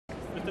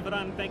Mr.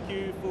 Varin, thank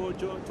you for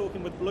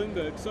talking with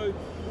Bloomberg. So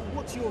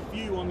what's your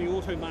view on the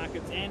auto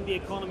markets and the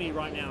economy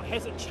right now?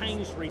 Has it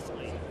changed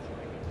recently?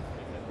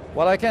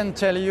 Well, I can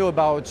tell you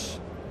about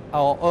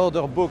our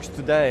order books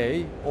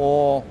today,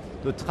 or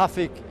the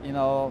traffic in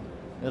our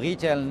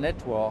retail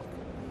network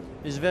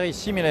is very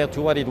similar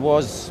to what it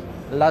was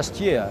last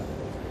year.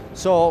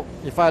 So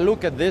if I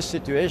look at this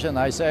situation,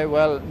 I say,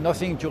 well,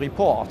 nothing to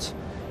report.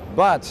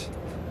 But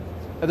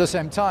at the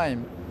same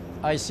time,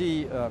 I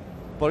see a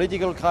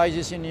political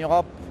crisis in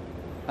Europe,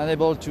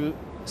 unable to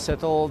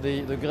settle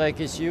the Greek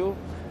issue,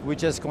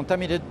 which has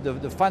contaminated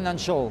the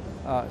financial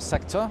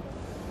sector.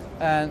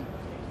 And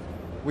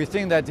we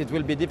think that it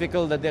will be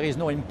difficult, that there is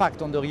no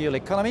impact on the real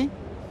economy.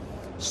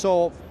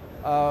 So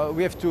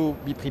we have to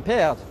be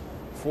prepared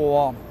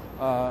for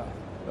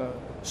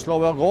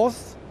slower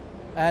growth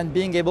and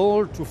being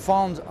able to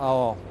fund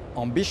our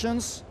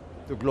ambitions,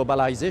 the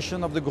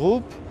globalization of the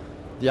group,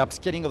 the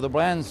upscaling of the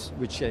brands,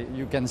 which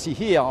you can see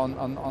here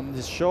on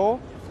this show.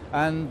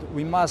 And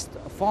we must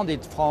fund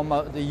it from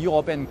the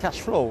European cash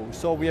flow.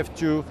 So we have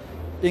to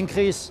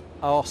increase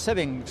our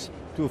savings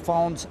to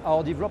fund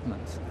our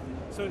development.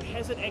 So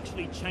has it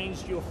actually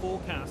changed your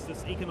forecast,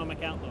 this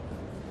economic outlook?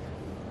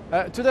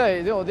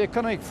 Today, the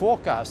economic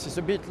forecast is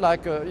a bit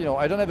like,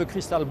 I don't have a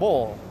crystal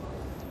ball.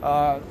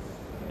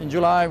 In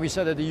July, we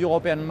said that the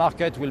European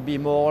market will be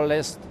more or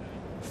less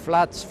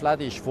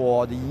flattish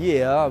for the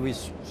year,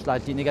 with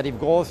slightly negative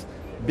growth.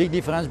 Big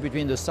difference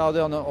between the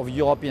southern of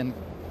European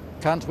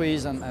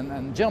countries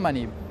and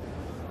Germany.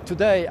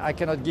 Today, I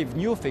cannot give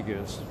new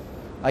figures.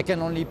 I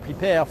can only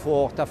prepare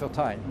for tougher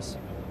times.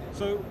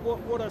 So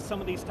what are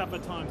some of these tougher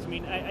times? I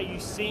mean, are you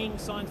seeing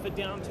signs for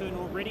downturn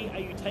already? Are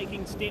you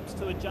taking steps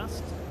to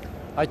adjust?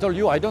 I told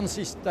you, I don't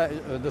see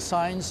the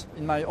signs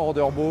in my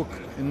order book,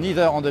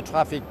 neither on the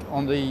traffic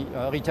on the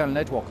retail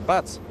network.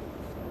 But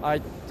I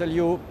tell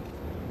you,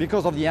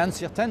 because of the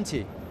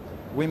uncertainty,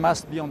 we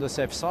must be on the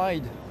safe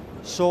side.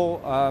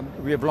 So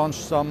we have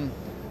launched some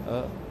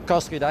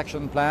cost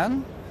reduction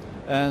plan,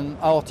 and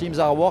our teams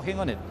are working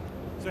on it.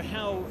 So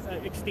how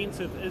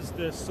extensive is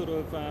this sort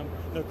of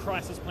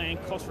crisis plan,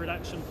 cost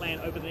reduction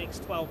plan over the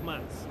next 12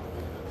 months?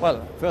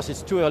 Well, first,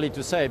 it's too early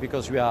to say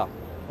because we are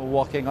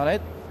working on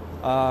it.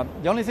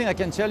 The only thing I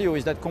can tell you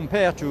is that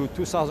compared to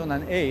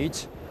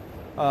 2008,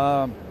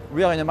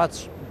 we are in a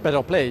much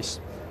better place.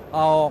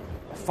 Our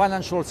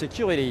financial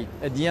security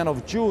at the end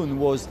of June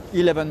was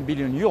 11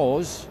 billion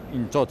euros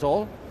in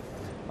total.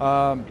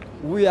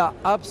 We are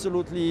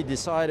absolutely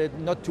decided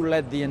not to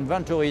let the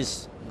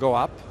inventories go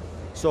up.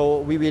 So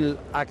we will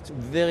act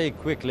very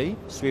quickly,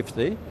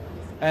 swiftly.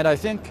 And I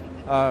think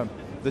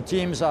the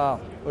teams are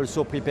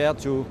also prepared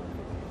to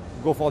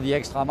go for the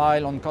extra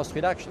mile on cost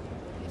reduction.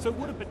 So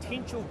would a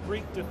potential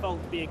Greek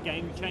default be a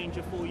game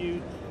changer for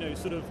you?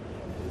 Sort of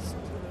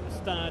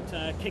start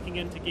kicking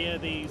into gear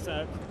these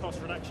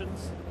cost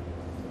reductions?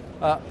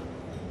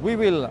 We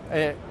will,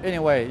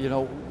 anyway,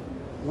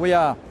 we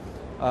are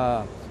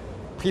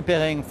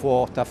preparing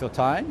for tougher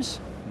times.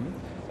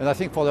 And I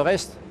think for the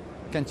rest,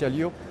 I can tell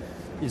you,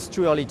 it's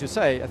too early to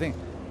say. I think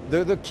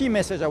the key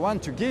message I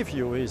want to give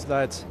you is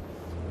that,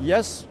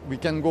 yes, we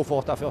can go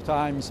for tougher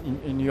times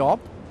in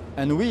Europe,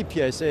 and we,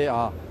 PSA,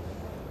 are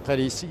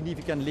pretty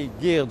significantly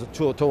geared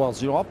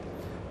towards Europe.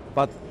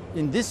 But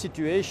in this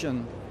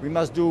situation, we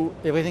must do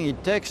everything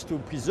it takes to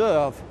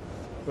preserve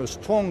a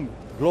strong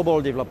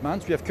global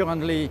development. We have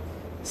currently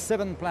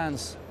 7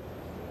 plants,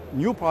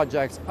 new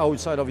projects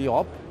outside of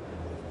Europe.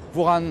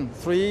 Wuhan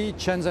 3,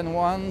 Shenzhen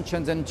 1,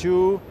 Shenzhen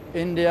 2,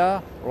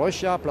 India,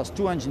 Russia, plus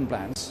 2 engine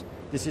plants.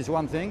 This is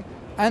one thing.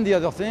 And the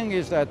other thing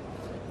is that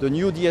the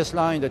new DS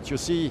line that you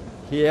see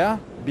here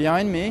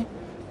behind me,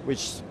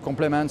 which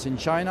complements in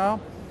China,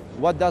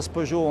 what does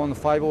Peugeot on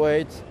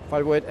 508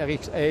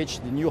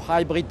 RXH, the new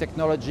hybrid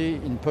technology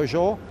in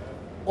Peugeot,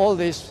 all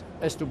this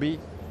has to be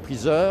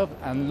preserved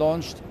and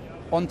launched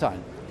on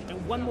time.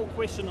 And one more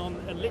question on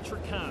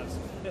electric cars.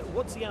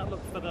 What's the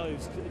outlook for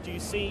those? Do you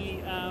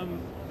see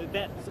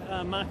that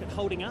market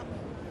holding up?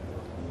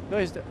 There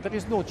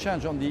is no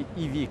change on the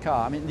EV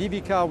car. I mean, the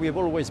EV car, we have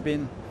always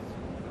been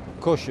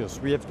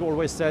cautious. We have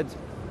always said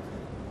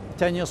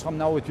 10 years from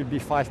now it will be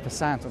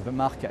 5% of the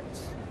market.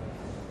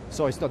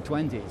 So it's not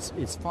 20,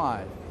 it's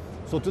 5.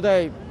 So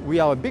today we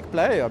are a big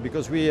player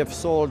because we have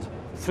sold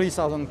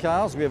 3,000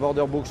 cars. We have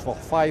order books for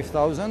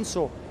 5,000.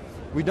 So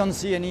we don't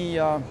see any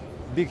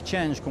big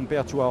change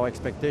compared to our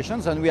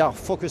expectations. And we are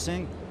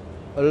focusing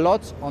a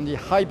lot on the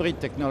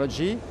hybrid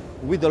technology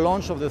with the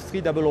launch of the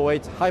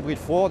 3008 Hybrid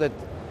 4 that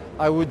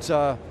I would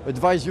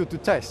advise you to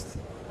test.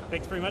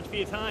 Thanks very much for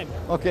your time.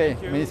 Okay,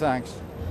 many thanks.